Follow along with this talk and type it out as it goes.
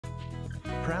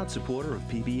proud supporter of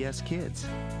PBS Kids,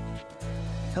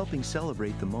 helping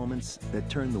celebrate the moments that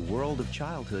turn the world of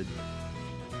childhood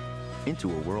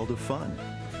into a world of fun.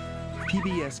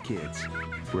 PBS Kids,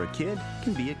 where a kid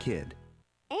can be a kid.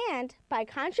 And by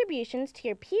contributions to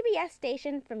your PBS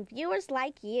station from viewers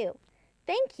like you.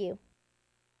 Thank you.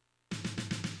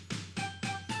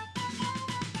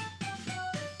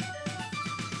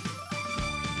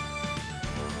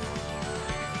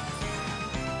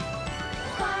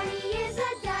 Barney is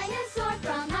a dinosaur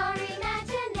from our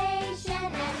imagination,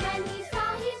 and when he's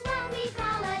tall, he's what we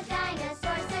call a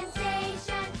dinosaur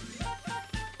sensation.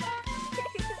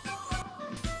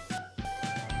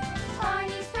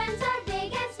 Barney's friends are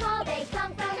big and small, they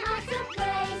come from lots of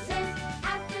places.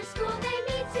 After school they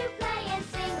meet to play and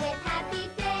sing with happy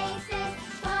faces.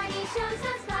 Barney shows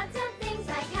us lots of things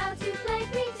like how to play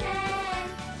pretend,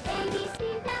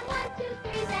 ABCs and 1, 2,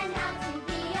 3s, and how to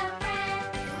be a friend.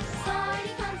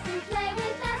 Barney comes to play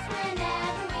with us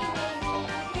whenever we may need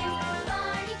him.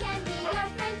 Barney can be your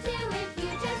friend too if you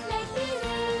just make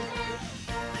believe him.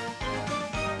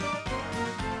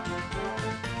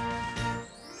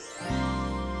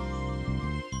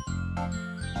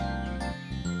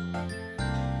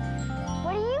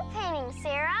 What are you painting,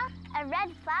 Sarah? A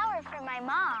red flower for my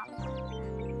mom.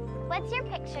 What's your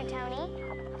picture, Tony?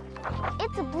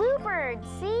 It's a bluebird,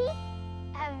 see?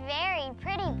 A very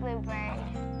pretty bluebird.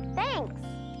 Thanks.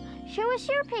 Show us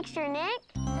your picture, Nick.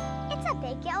 It's a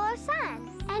big yellow sun.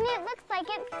 And it looks like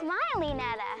it's smiling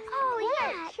at us. Oh,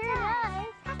 yeah, it sure does.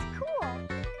 That's cool.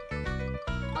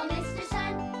 Oh, Mr.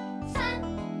 Sun,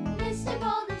 Sun, Mr.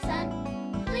 Golden Sun,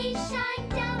 please shine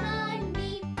down on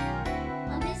me.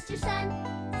 Oh, Mr. Sun,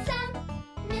 Sun,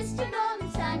 Mr. Golden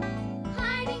Sun,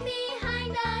 hiding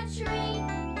behind a tree.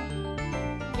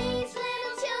 These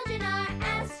little children are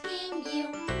asking you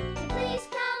to please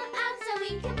come out so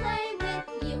we can play with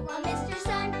you. Oh, Mr.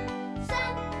 Sun,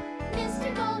 Sun, Mr.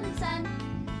 Golden Sun,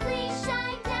 please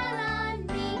shine down on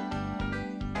me.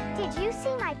 Did you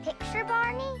see my picture,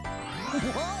 Barney?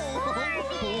 Whoa!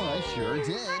 Oh, I sure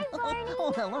did. Hi, Barney.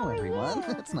 Oh, hello, How are everyone.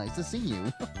 you? It's nice to see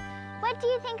you. What do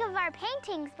you think of our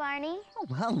paintings, Barney?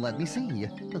 Well, let me see.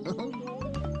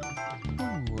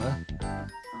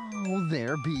 Oh,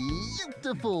 they're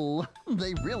beautiful.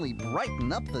 They really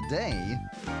brighten up the day.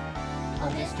 Oh,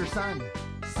 Mr. Sun,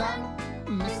 Sun,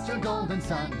 Mr. Golden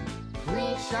Sun,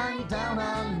 please shine down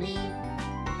on me.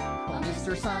 Oh,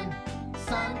 Mr. Sun,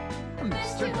 Sun,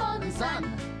 Mr. Golden Sun,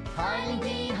 hiding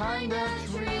behind a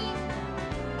tree.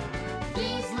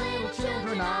 These little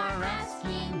children are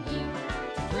asking you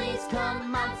to please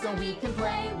come out so we can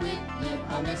play with you.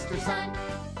 Oh, Mr. Sun,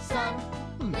 Sun,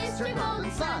 Mr.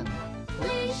 Golden Sun,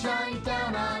 please shine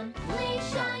down on, please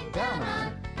shine down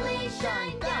on, please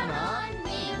shine down on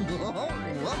me.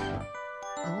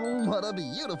 Oh, what a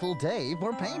beautiful day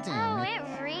for painting. Oh, it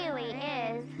really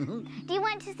is. Do you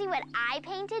want to see what I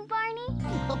painted, Barney?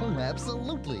 Oh,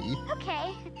 absolutely.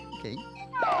 Okay. Okay.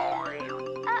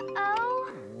 Uh-oh.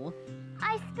 Oh.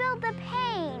 I spilled the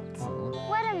paint.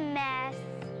 What a mess.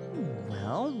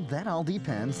 Well, that all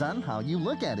depends on how you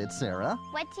look at it, Sarah.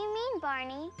 What do you mean,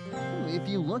 Barney? If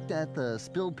you looked at the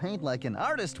spilled paint like an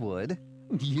artist would,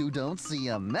 you don't see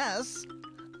a mess.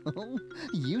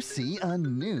 You see a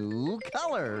new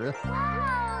color.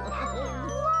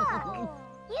 Whoa!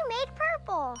 You made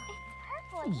purple. It's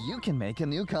purple. You can make a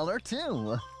new color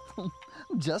too.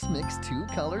 Just mix two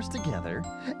colors together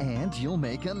and you'll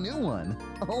make a new one,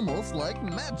 almost like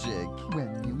magic.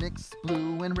 When you mix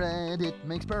blue and red, it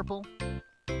makes purple.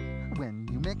 When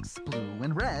you mix blue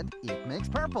and red, it makes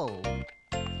purple.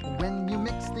 When you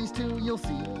mix these two, you'll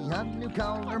see a new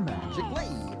color magically.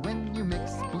 When you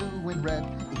mix blue and red,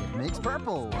 it makes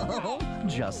purple.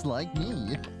 Just like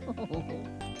me.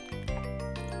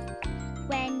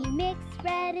 When you mix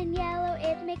red and yellow,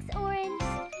 it makes orange.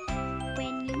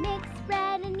 When you mix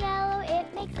red and yellow, it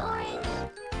makes orange.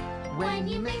 When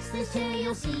you mix these two,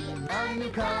 you'll see a new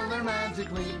color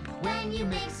magically. When you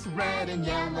mix red and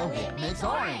yellow, it makes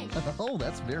orange. Oh,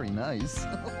 that's very nice.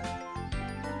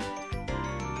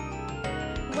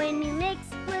 When you mix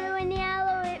blue and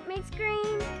yellow, it makes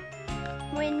green.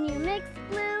 When you mix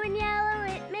blue and yellow,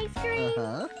 it makes green.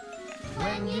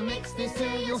 When you mix these two,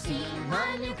 you'll see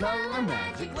a new color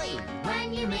magically.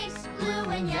 When you mix blue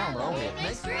and yellow, it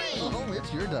makes green. Oh, it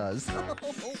sure does.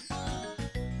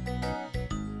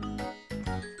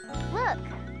 Look,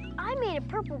 I made a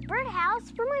purple birdhouse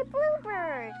for my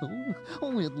bluebird.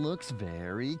 Oh, it looks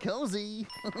very cozy.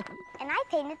 And I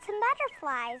painted some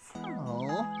butterflies.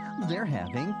 Oh, they're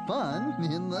having fun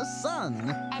in the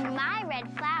sun. And my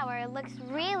red flower looks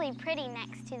really pretty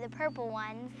next to the purple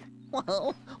ones.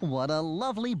 Well, what a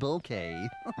lovely bouquet.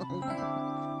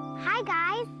 Hi,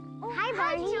 guys. Hi,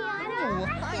 Barney. Oh,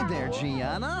 hi there,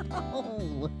 Gianna.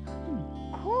 Oh,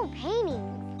 Cool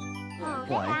paintings.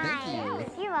 why,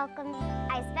 thank you. You're welcome.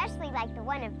 I especially like the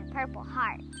one of the purple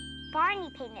heart. Barney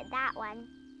painted that one.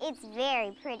 It's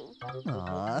very pretty.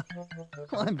 Aw,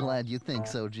 I'm glad you think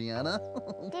so, Gianna.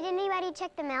 Did anybody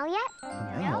check the mail yet?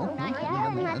 No, not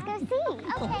yet. Then let's go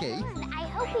see. Okay. I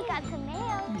hope we got some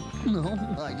mail. No,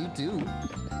 I do too.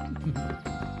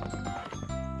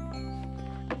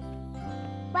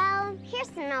 Well, here's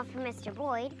some mail from Mr.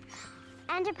 Boyd.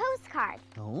 And a postcard.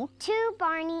 Oh? To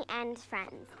Barney and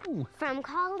friends. Oh. From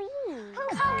Colleen.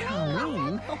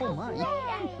 Colleen? Oh,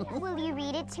 my. Will you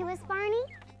read it to us, Barney?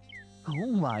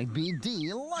 Oh, I'd be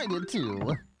delighted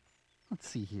to. Let's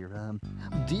see here.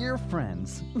 Dear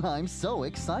friends, I'm so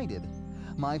excited.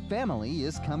 My family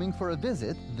is coming for a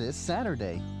visit this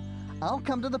Saturday. I'll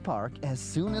come to the park as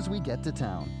soon as we get to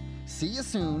town. See you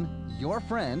soon, your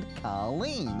friend,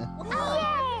 Colleen.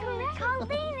 Oh,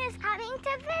 Colleen is coming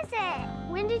to visit.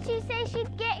 When did she say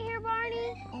she'd get here,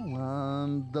 Barney?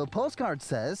 Oh, the postcard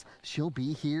says she'll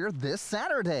be here this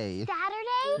Saturday. Saturday?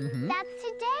 Mhm. That's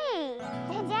today.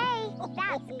 Today?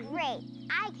 That's great.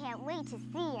 I can't wait to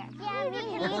see her. Yeah,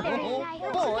 me neither. Oh, I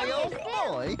hope boy, she oh gets here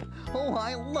soon. boy. Oh,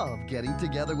 I love getting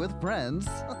together with friends.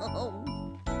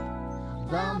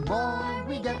 The more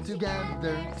we get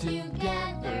together,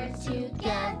 together,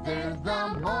 together,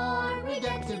 the more we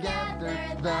get together,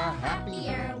 the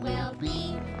happier we'll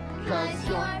be. 'Cause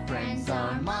your friends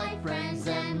are my friends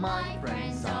and my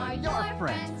friends are your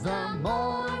friends. The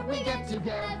more we get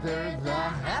together, the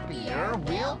happier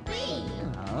we'll be.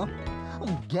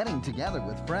 Getting together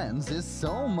with friends is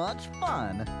so much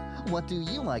fun. What do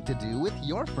you like to do with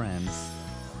your friends?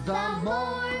 The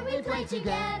more we play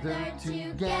together,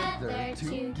 together,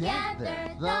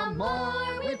 together, the more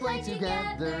we play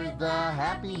together, the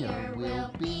happier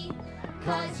we'll be.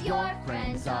 'Cause your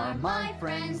friends are my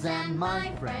friends and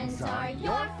my friends are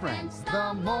your friends.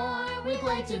 The more we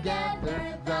play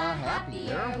together, the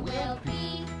happier we'll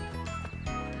be.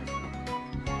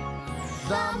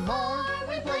 The more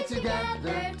we play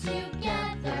together,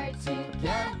 together,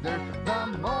 together,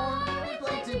 the more we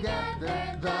play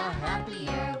together, the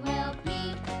happier we'll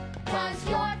be. 'Cause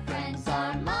your friends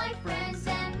are my friends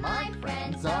and my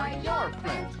friends are your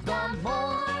friends. The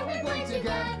more we play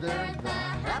together, the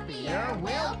happier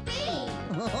we'll be.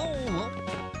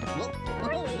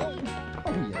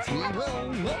 Yes, we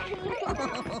will.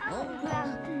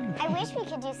 I wish we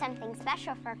could do something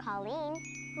special for Colleen.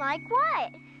 Like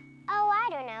what? Oh, I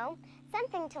don't know.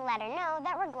 Something to let her know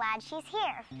that we're glad she's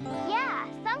here. Yeah,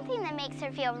 something that makes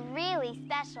her feel really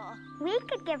special. We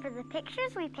could give her the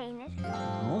pictures we painted.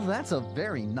 Oh, that's a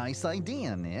very nice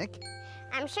idea, Nick.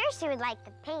 I'm sure she would like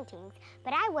the paintings,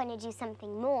 but I want to do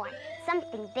something more,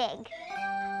 something big.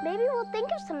 Maybe we'll think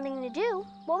of something to do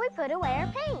while we put away our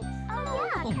paints. Oh,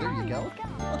 yeah, Oh, there you go.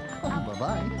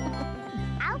 Bye-bye.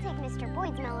 I'll take Mr.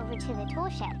 Boyd's mail over to the tool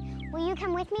shed. Will you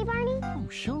come with me, Barney? Oh,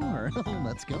 sure.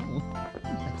 Let's go.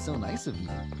 That's so nice of you.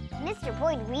 Mr.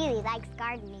 Boyd really likes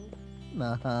gardening.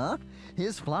 Uh-huh.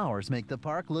 His flowers make the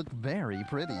park look very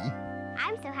pretty.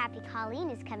 I'm so happy Colleen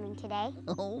is coming today.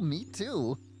 Oh, me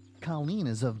too. Colleen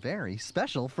is a very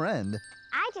special friend.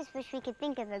 I just wish we could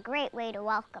think of a great way to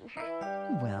welcome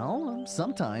her. Well,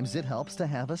 sometimes it helps to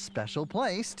have a special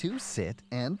place to sit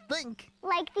and think.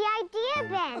 Like the idea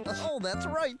bench. Oh, that's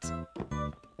right.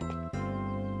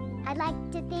 I'd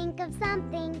like to think of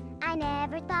something I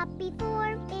never thought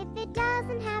before. If it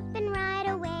doesn't happen right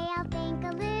away, I'll think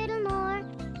a little more.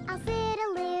 I'll sit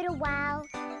a little while,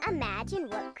 imagine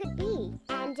what could be,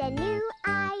 and a new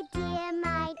idea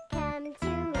might come to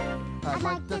me. I'd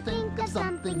like to think of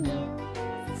something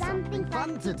new, something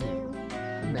fun to do.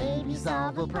 Maybe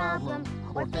solve a problem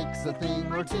or fix a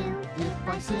thing or two. If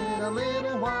I sit a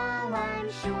little while, I'm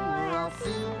sure I'll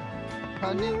see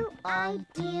a new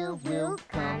idea will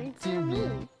come to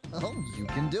me. Oh, you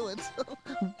can do it.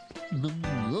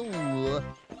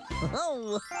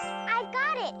 Oh, I've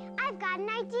got it! I've got an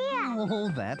idea!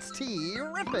 oh, that's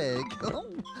terrific.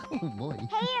 Oh, boy.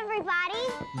 Hey, everybody!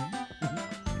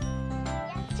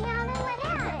 Gianna, what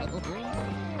at it?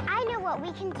 I know what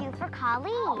we can do for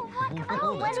Colleen.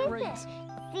 Oh, that's great. It?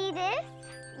 See this?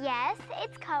 Yes,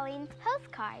 it's Colleen's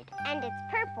postcard. And it's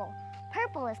purple.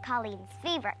 Purple is Colleen's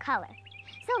favorite color.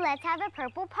 So let's have a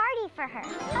purple party for her.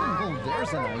 Oh,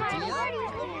 there's an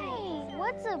idea.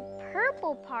 What's a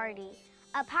purple party?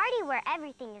 A party where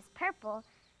everything is purple.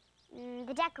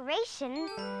 The decorations,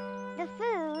 the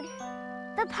food,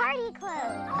 The party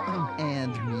clothes.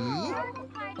 And me?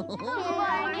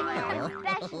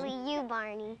 Especially you,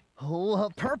 Barney. Oh, a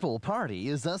purple party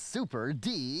is a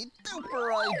super-duper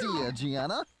idea,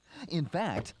 Gianna. In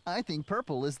fact, I think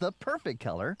purple is the perfect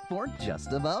color for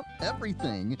just about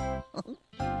everything.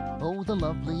 Oh, the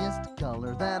loveliest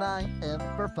color that I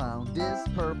ever found is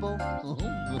purple.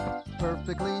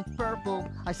 Perfectly purple.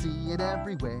 I see it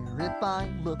everywhere if I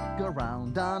look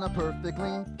around on a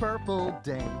perfectly purple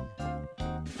day.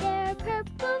 There are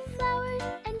purple flowers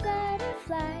and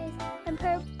butterflies and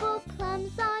purple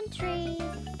plums on trees.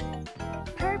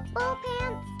 Purple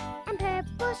pants and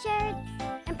purple shirts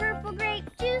and purple grape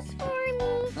juice for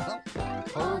me.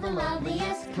 Oh, the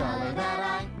loveliest color that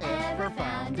I ever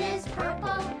found is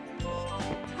purple.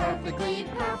 Perfectly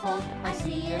purple. I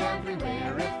see it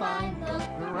everywhere if I look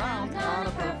around on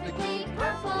a perfectly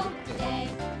purple day.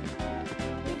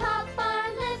 We pop our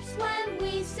lips when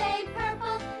we say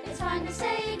purple. It's fun to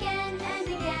say again and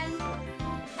again.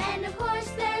 And of course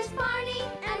there's Barney,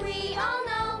 and we all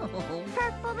know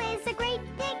Purple is a great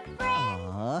big friend.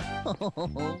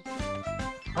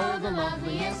 Oh, the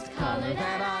loveliest color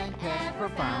that I ever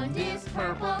found is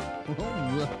purple.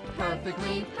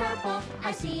 Perfectly purple.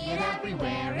 I see it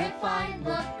everywhere if I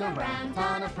look around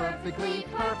on a perfectly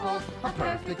purple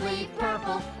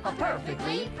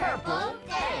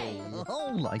day.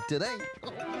 Oh, like today.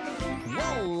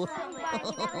 Whoa!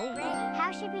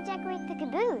 How should we decorate the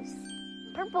caboose?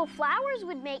 Purple flowers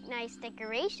would make nice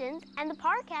decorations, and the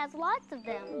park has lots of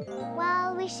them.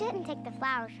 Well, we shouldn't take the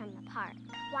flowers from the park.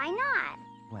 Why not?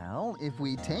 Well, if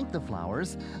we take the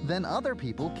flowers, then other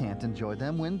people can't enjoy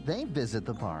them when they visit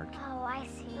the park. Oh, I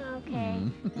see.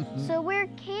 Okay. So where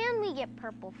can we get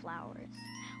purple flowers?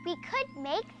 We could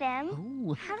make them.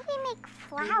 Ooh. How do we make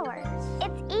flowers?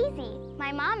 It's easy.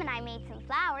 My mom and I made some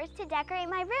flowers to decorate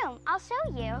my room. I'll show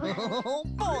you. Oh,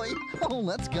 boy! Oh,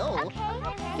 let's go.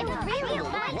 Okay. It was really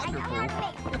fun. Wonderful. I know how to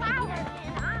make flowers.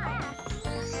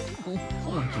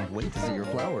 Oh, I can't wait to see your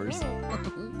flowers.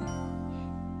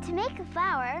 To make a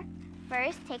flower,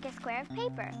 first take a square of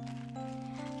paper.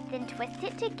 Then twist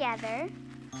it together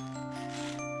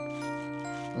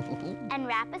and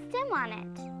wrap a stem on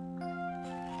it.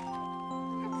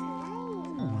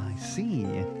 Oh, I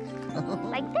see.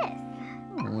 Like this.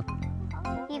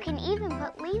 You can even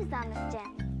put leaves on the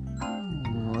stem.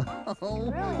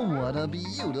 Oh, what a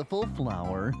beautiful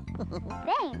flower.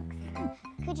 Thanks.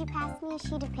 Could you pass me a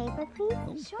sheet of paper,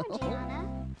 please? Sure, Gianna.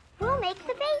 We'll make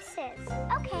the vases.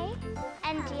 Okay.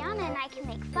 And Gianna and I can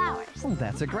make flowers. Oh,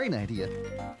 that's a great idea.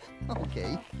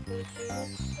 Okay.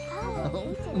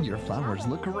 Oh, your flowers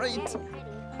look great.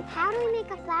 How do we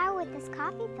make a flower with this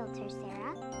coffee filter,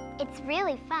 Sarah? It's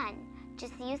really fun.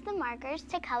 Just use the markers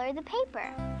to color the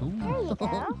paper. Ooh. There you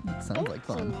go. That sounds like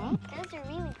fun. Nick. Those are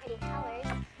really pretty colors.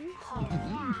 Oh,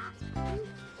 yeah. Okay,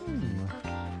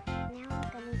 now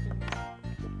I'm gonna use.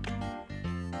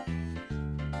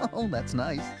 Oh, that's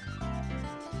nice.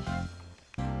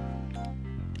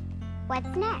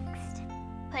 What's next?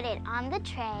 Put it on the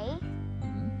tray,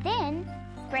 then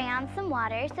spray on some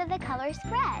water so the color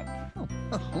spreads. Oh.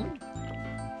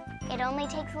 It only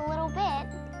takes a little bit.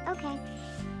 Okay.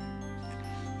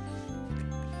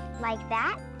 Like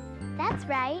that? That's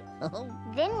right. Oh.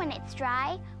 Then when it's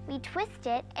dry, we twist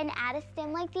it and add a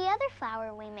stem like the other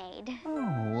flower we made.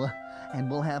 Oh, and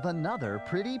we'll have another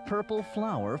pretty purple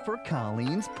flower for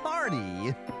Colleen's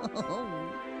party.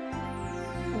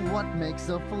 What makes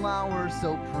a flower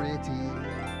so pretty?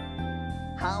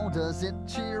 How does it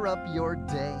cheer up your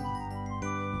day?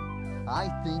 I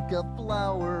think a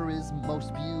flower is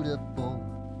most beautiful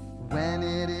when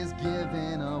it is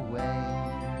given away.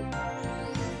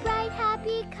 bright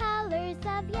happy colors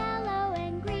of yellow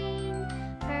and green,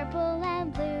 purple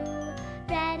and blue,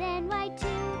 red and white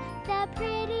too, the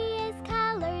prettiest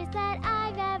colors that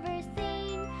I've ever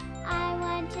seen. I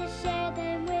want to share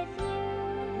them with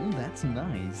you. Ooh, that's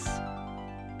nice.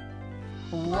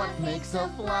 What makes a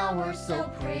flower so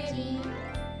pretty?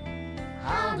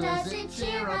 How does it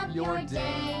cheer up your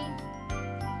day?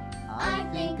 I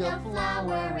think a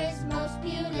flower is most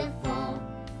beautiful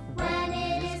when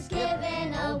it is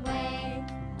given away.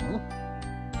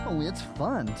 Oh, it's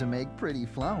fun to make pretty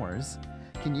flowers.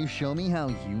 Can you show me how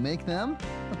you make them?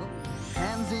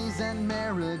 Pansies and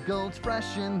marigolds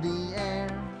fresh in the air,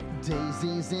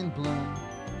 daisies in bloom,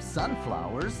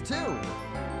 sunflowers too.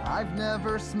 I've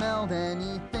never smelled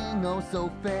anything oh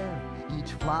so fair.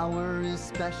 Each flower is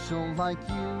special like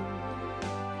you.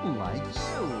 Like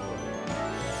you.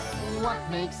 What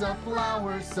makes a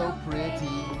flower so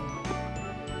pretty?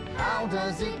 How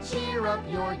does it cheer up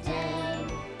your day?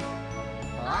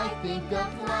 I think a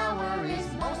flower is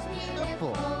most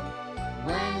beautiful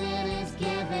when it is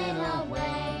given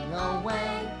away,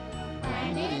 away,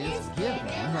 when it is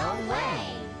given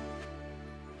away.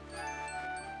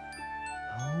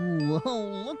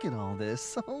 Oh, look at all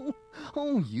this.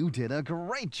 Oh, you did a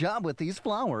great job with these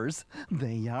flowers.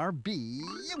 They are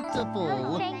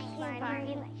beautiful. Thank you,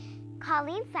 Barney.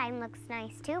 Colleen's sign looks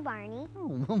nice too, Barney.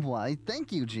 Oh, why,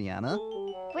 thank you, Gianna.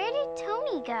 Where did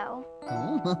Tony go?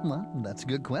 Oh, well, that's a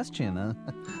good question.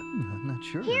 I'm not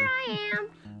sure. Here I am.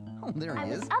 Oh, there he I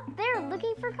was is. up there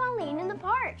looking for Colleen in the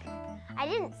park. I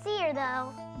didn't see her,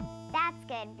 though. That's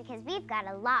good, because we've got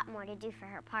a lot more to do for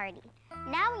her party.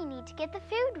 Now we need to get the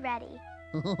food ready.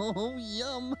 Oh,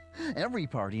 yum. Every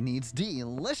party needs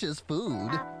delicious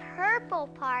food. A purple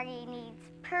party needs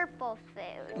purple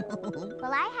food.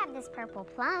 Well, I have this purple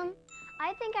plum.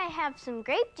 I think I have some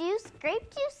grape juice. Grape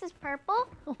juice is purple.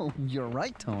 Oh, you're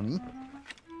right, Tony.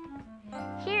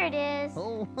 Here it is.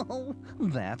 Oh,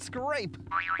 that's grape.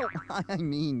 Oh, I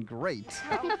mean great.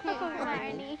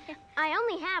 Barney. I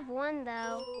only have one,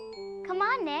 though. Come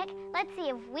on, Nick. Let's see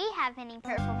if we have any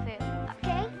purple food,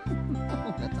 okay?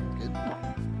 Oh, that sounds good.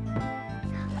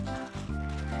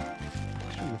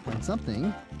 Sure we'll find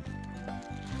something.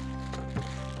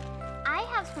 I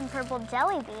have some purple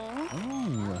jelly beans.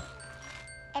 Oh,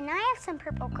 And I have some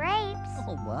purple grapes.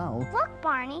 oh wow. Look,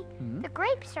 Barney. The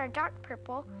grapes are dark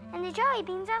purple, and the jelly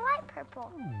beans are light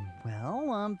purple.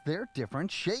 Well, they're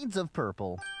different shades of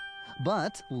purple.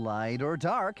 But, light or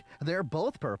dark, they're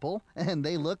both purple, and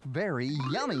they look very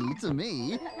yummy to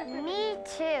me. Me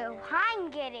too. I'm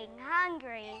getting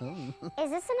hungry. Oh. Is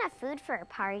this enough food for a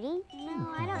party?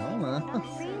 No, I don't Well, think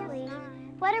so. Really?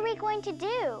 What are we going to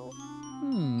do?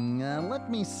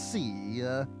 Let me see.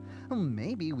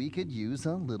 Maybe we could use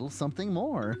a little something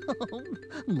more.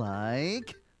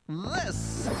 Like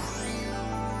this.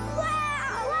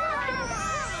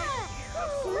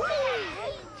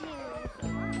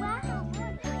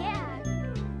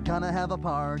 Gonna have a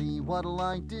party, what'll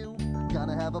I do?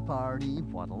 Gonna have a party,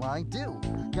 what'll I do?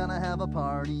 Gonna have a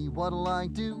party, what'll I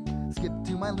do? Skip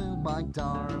to my loo, my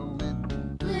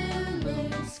darling. Lulu,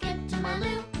 skip to my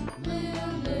loo.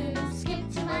 Lulu, skip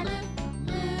to my loo.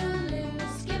 Lulu,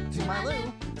 skip to my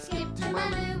loo. Skip to my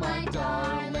loo, my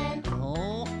darling.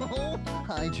 Oh,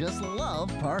 I just love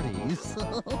parties.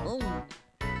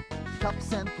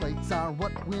 Cups and plates are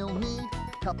what we'll need.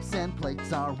 Cups and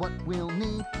plates are what we'll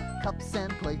need. Cups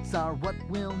and plates are what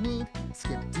we'll need.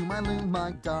 Skip to my loo,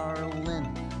 my darling.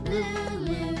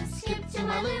 Lulu, skip to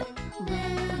my loo.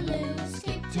 Lulu,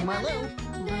 skip to my loo.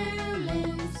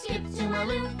 Lulu, skip to my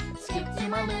loo. Skip to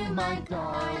my loo, my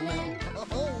darling.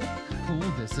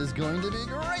 Oh, this is going to be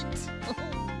great.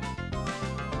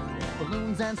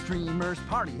 Balloons and streamers,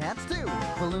 party hats too.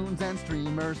 Balloons and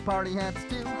streamers, party hats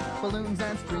too. Balloons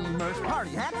and streamers,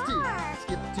 party hats too.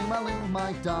 Skip to my loo,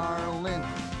 my darling.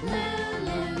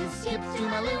 Lulu, skip to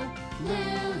my loo.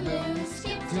 Lulu,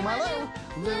 skip to my loo.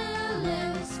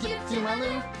 Lulu, skip to my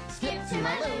loo. Skip to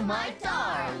my loo, my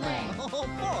darling. Oh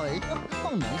boy!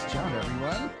 Oh, nice job,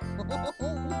 everyone.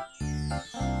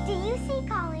 Do you see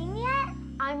Colleen yet?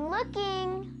 I'm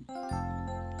looking.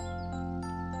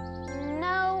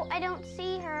 No, I don't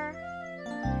see her.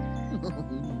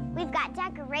 We've got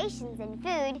decorations and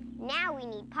food. Now we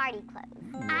need party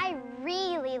clothes. I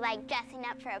really like dressing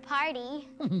up for a party.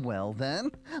 Well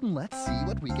then, let's see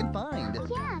what we can find.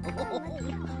 Yeah, come on, let's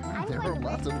go. I'm There going are to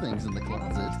lots of things in the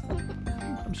closet.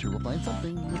 I'm sure we'll find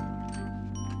something.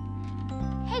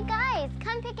 Hey guys,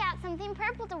 come pick out something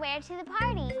purple to wear to the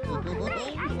party.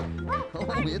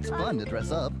 Oh, it's fun to dress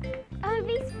up. Oh,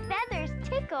 these feathers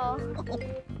tickle.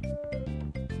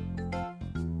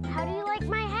 How do you like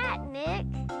my hat, Nick?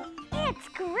 It's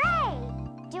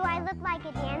great! Do I look like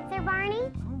a dancer,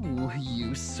 Barney? Oh,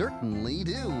 you certainly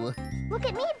do. Look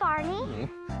at me, Barney.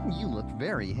 You look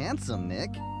very handsome,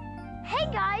 Nick. Hey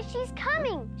guys, she's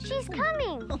coming! She's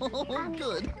coming! Oh,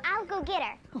 good. I'll go get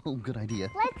her. Oh, good idea.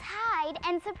 Let's hide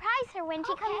and surprise her when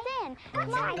she comes in.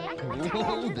 Come on, Nick.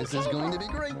 Oh, this is going to be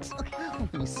great.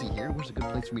 Let me see here. Where's a good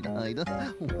place for me to hide?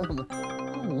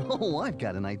 Oh, I've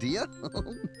got an idea.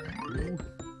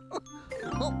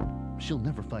 Oh, she'll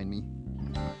never find me.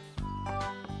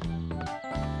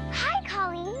 Hi,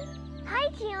 Colleen. Hi,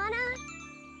 Tiana.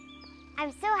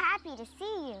 I'm so happy to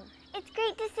see you. It's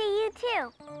great to see you,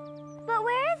 too. But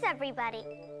where is everybody?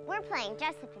 We're playing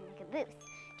dress up in the caboose.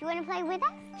 Do you want to play with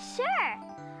us? Sure.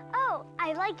 Oh,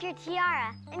 I like your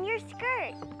tiara and your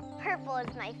skirt. Purple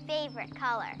is my favorite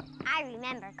color. I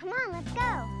remember. Come on, let's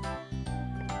go.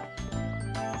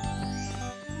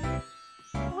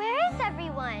 Where is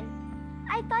everyone?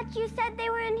 I thought you said they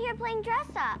were in here playing dress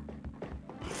up.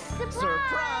 Surprise!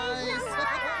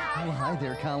 Surprise! Oh, hi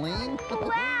there, Colleen.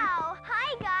 Wow! Hi,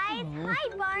 Hi,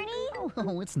 Barney.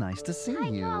 Oh, it's nice to see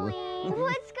you.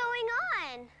 What's going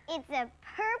on? It's a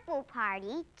purple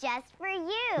party just for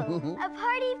you. A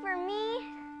party for me?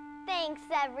 Thanks,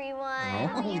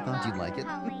 everyone. Oh, we thought you'd like it.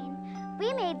 Colleen,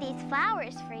 we made these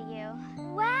flowers for you.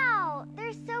 Wow,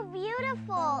 they're so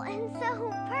beautiful and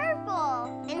so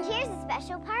purple. And here's a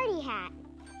special party hat.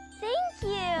 Thank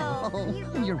you.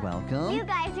 Oh, you're welcome. You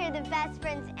guys are the best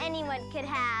friends anyone could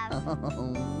have.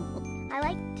 Oh. I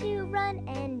like to run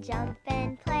and jump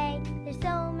and play. There's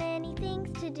so many things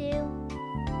to do.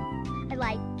 I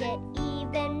like it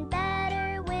even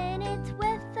better when it's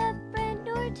with a friend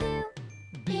or two.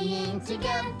 Being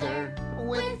together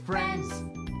with friends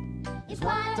is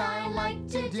what I like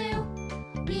to do.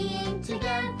 Being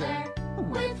together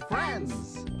with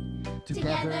friends,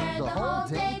 together the whole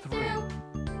day through.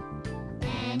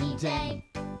 Any day,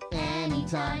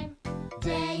 anytime,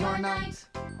 day or night,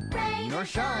 rain or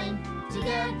shine,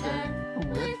 together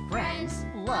with friends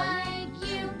like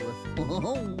you.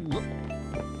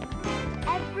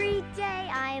 Every day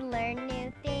I learn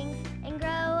new things and grow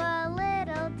a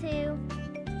little too.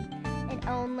 It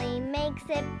only makes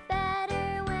it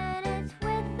better when it's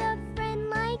with a friend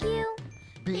like you.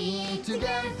 Being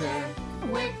together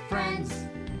with friends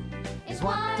is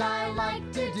what I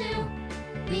like to do.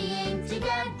 Being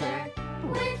together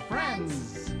with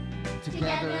friends,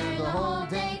 together the whole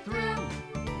day through.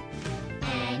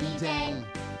 Any day,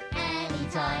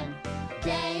 anytime,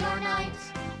 day or night,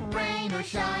 rain or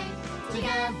shine,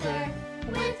 together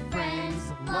with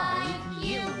friends like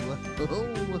you.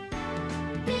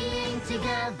 Being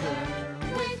together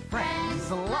with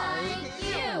friends like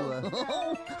you.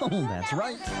 Oh, that's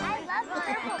right. I love the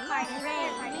purple party.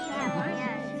 Yeah,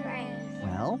 that's right.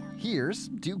 Well, here's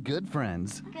to good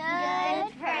friends.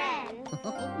 Good friends.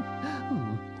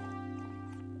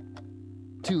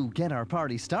 To get our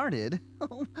party started,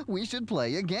 we should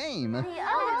play a game. Oh,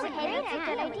 that's a great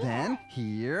idea. Then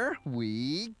here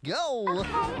we go.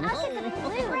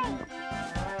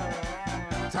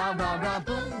 Ta-ra-ra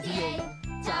boom die,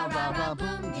 ta-ra-ra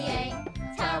boom die,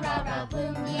 ta-ra-ra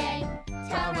boom die,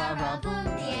 ta-ra-ra boom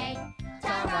die,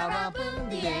 ta-ra-ra boom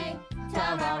die,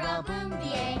 ta-ra-ra boom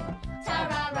die,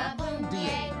 ta-ra-ra boom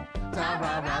die,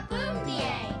 ta-ra-ra boom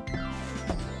die.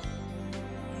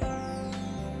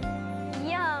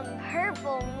 Yum,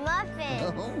 purple muffin.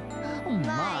 Oh,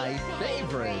 my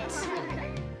favorite.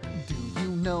 Do you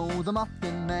know the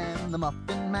Muffin Man, the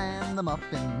Muffin Man, the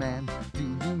Muffin Man? Do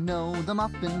you know the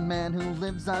Muffin Man who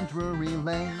lives on Drury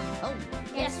Lane? Oh.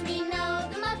 Yes, we know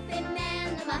the Muffin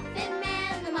Man, the Muffin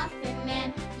Man, the Muffin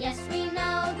Man. Yes, we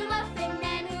know the Muffin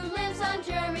Man who lives on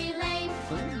Drury Lane.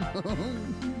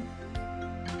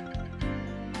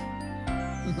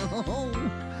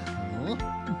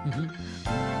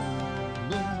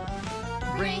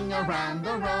 Bring around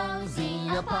the rosy,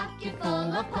 a pocket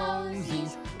full of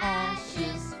posies.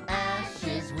 Ashes,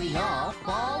 ashes, we all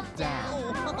fall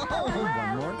down.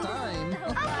 One more time.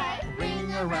 Okay.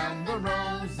 Bring around the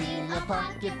rosy, a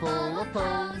pocket full of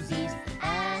posies.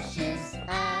 Ashes,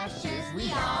 ashes,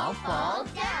 we all fall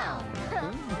down.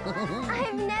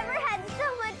 I've never had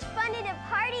so much fun at a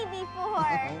party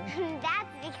before.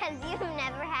 That's because you've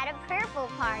never had a purple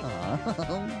party.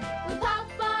 We pop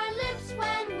our lips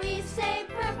when we say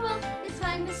purple. It's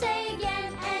fun to say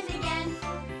again and again.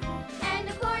 And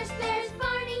of course there's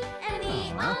Barney, and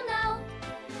we all know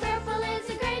purple is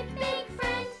a great big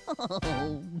friend.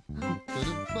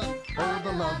 Oh,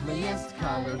 the loveliest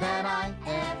color that I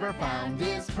ever found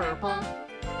is purple.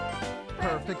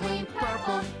 Perfectly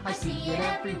purple, I see it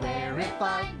everywhere if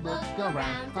I look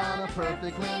around. On a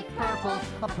perfectly purple,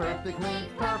 a perfectly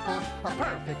purple, a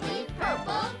perfectly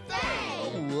purple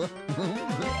day. Whoa!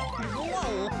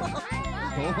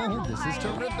 Oh, this is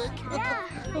terrific. Yeah.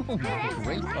 Oh, what a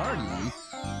great party.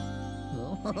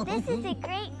 This is a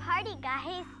great party,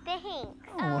 guys. Thanks.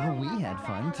 Oh, we had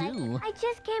fun too. I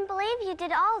just can't believe you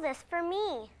did all this for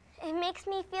me. It makes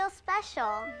me feel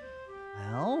special.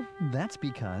 Well, that's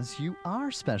because you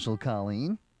are special,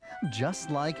 Colleen. Just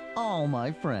like all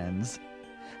my friends.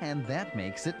 And that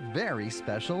makes it very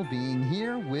special being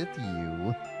here with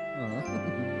you.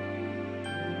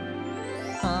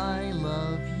 I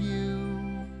love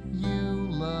you, you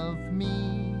love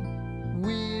me.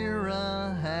 We're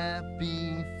a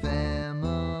happy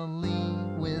family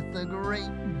with a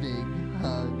great big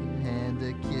hug and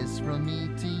a kiss from me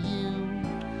to you.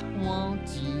 Won't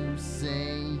you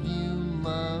say you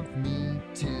love me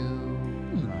too?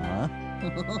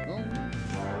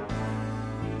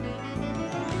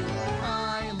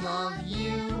 I love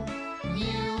you,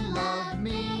 you love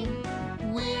me.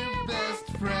 We're best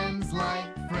friends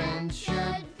like friends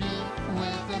should be,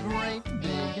 with a great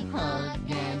big hug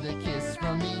and a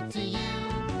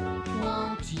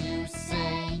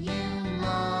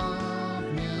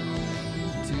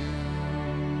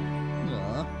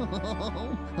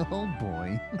Oh,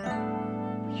 boy.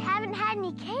 We haven't had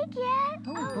any cake yet.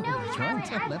 Oh, no, that's we right.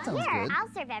 haven't. That sounds Here, good. I'll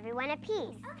serve everyone a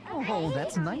piece. Oh,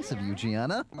 that's nice of you,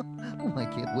 Gianna. Oh, I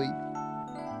can't wait.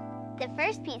 The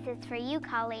first piece is for you,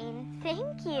 Colleen.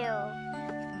 Thank you.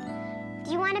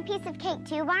 Do you want a piece of cake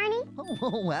too, Barney?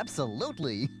 Oh,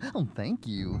 absolutely. Oh, thank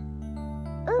you.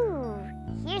 Ooh,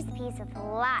 here's a piece with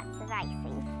lots of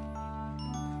icing.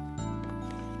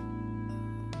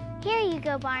 Here you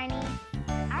go, Barney.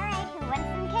 All right, who wants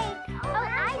some cake? Oh,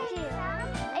 I do.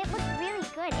 It looks really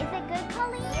good. Is it good,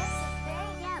 Colleen? Yes,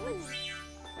 it's very good.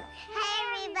 Hey,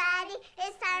 everybody,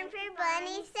 it's time for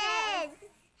Bunny Says.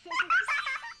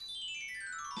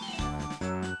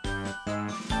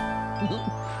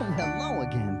 Hello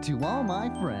again to all my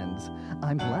friends.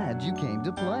 I'm glad you came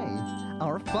to play.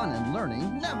 Our fun and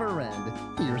learning never end.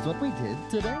 Here's what we did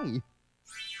today.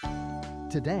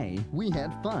 Today, we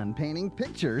had fun painting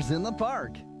pictures in the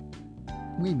park.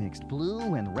 We mixed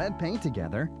blue and red paint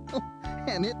together,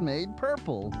 and it made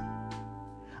purple.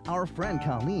 Our friend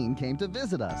Colleen came to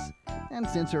visit us, and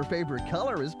since her favorite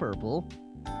color is purple,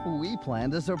 we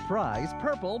planned a surprise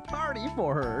purple party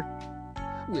for her,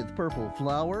 with purple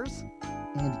flowers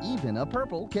and even a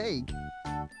purple cake.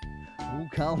 Oh,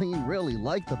 Colleen really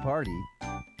liked the party,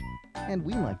 and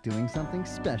we like doing something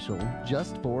special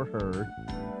just for her.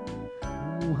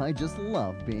 Oh, I just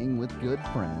love being with good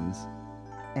friends.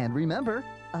 And remember,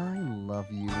 I love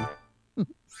you.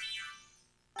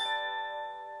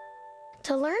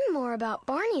 To learn more about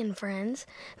Barney and Friends,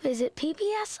 visit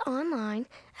PBS online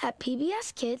at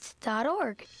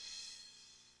pbskids.org.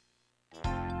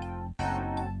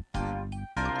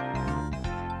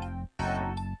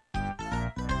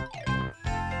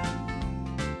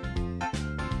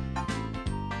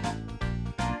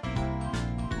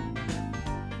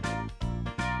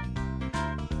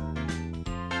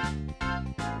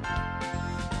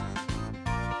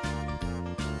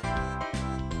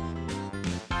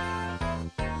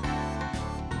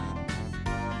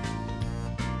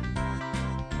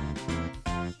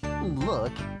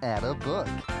 Look at a book.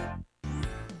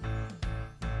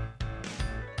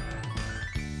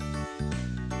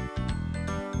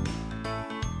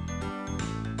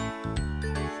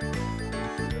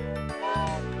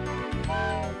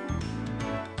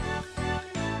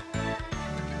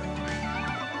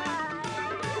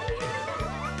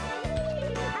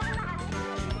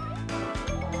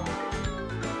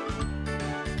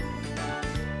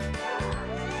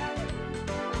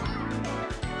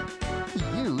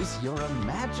 Use your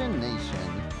imagination.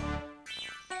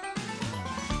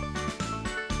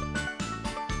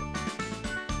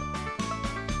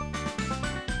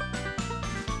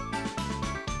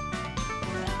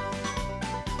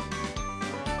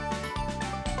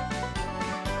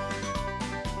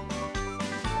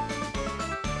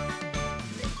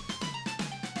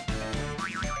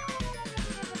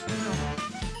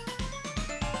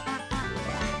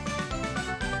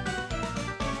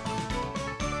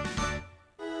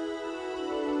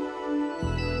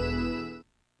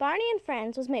 Barney and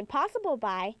Friends was made possible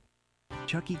by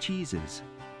Chuck E. Cheese's,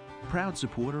 proud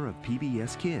supporter of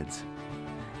PBS Kids,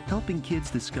 helping kids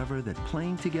discover that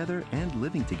playing together and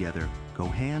living together go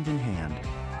hand in hand.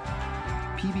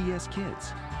 PBS Kids,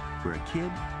 where a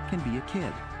kid can be a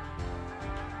kid.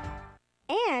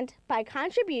 and by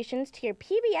contributions to your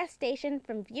PBS station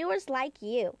from viewers like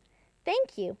you.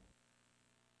 Thank you.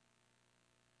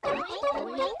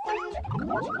 PBS